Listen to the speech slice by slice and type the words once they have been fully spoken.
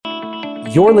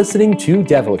You're listening to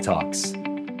Devo Talks.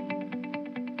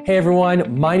 Hey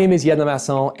everyone, my name is Yedna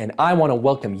Masson, and I want to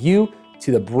welcome you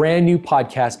to the brand new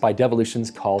podcast by Devolutions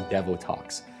called Devo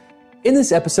Talks. In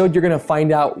this episode, you're going to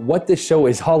find out what this show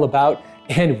is all about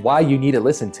and why you need to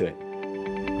listen to it.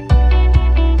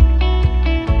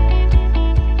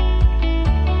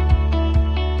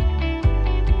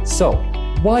 So,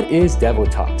 what is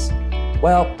Devo Talks?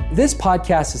 Well, this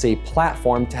podcast is a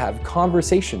platform to have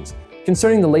conversations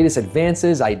concerning the latest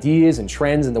advances, ideas, and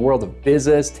trends in the world of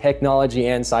business, technology,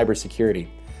 and cybersecurity.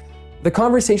 The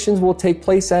conversations will take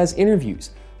place as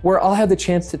interviews, where I'll have the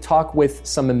chance to talk with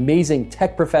some amazing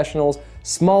tech professionals,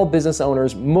 small business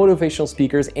owners, motivational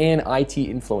speakers, and IT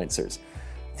influencers.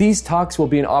 These talks will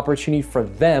be an opportunity for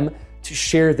them to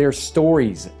share their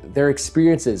stories, their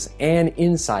experiences, and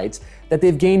insights that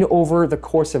they've gained over the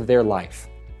course of their life.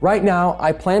 Right now,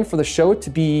 I plan for the show to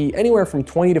be anywhere from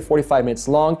 20 to 45 minutes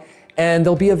long, and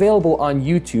they'll be available on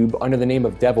YouTube under the name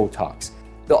of Devo Talks.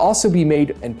 They'll also be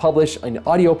made and published in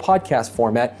audio podcast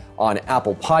format on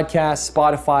Apple Podcasts,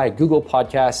 Spotify, Google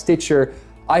Podcasts, Stitcher,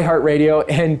 iHeartRadio,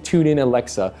 and TuneIn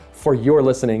Alexa for your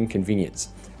listening convenience.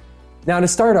 Now, to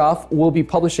start off, we'll be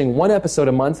publishing one episode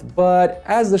a month, but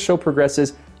as the show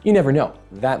progresses, you never know,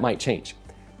 that might change.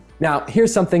 Now,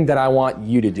 here's something that I want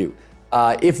you to do.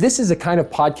 If this is a kind of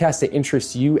podcast that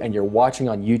interests you and you're watching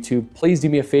on YouTube, please do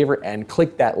me a favor and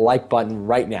click that like button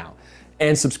right now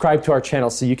and subscribe to our channel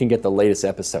so you can get the latest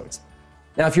episodes.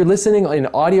 Now, if you're listening in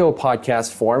audio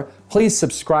podcast form, please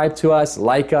subscribe to us,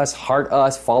 like us, heart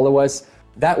us, follow us.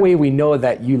 That way we know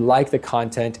that you like the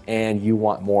content and you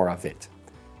want more of it.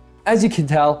 As you can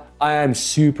tell, I am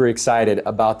super excited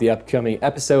about the upcoming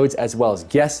episodes as well as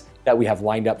guests that we have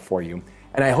lined up for you.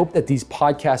 And I hope that these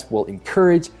podcasts will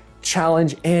encourage,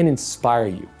 challenge, and inspire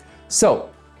you. So,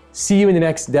 see you in the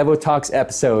next Devo Talks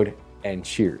episode, and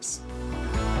cheers.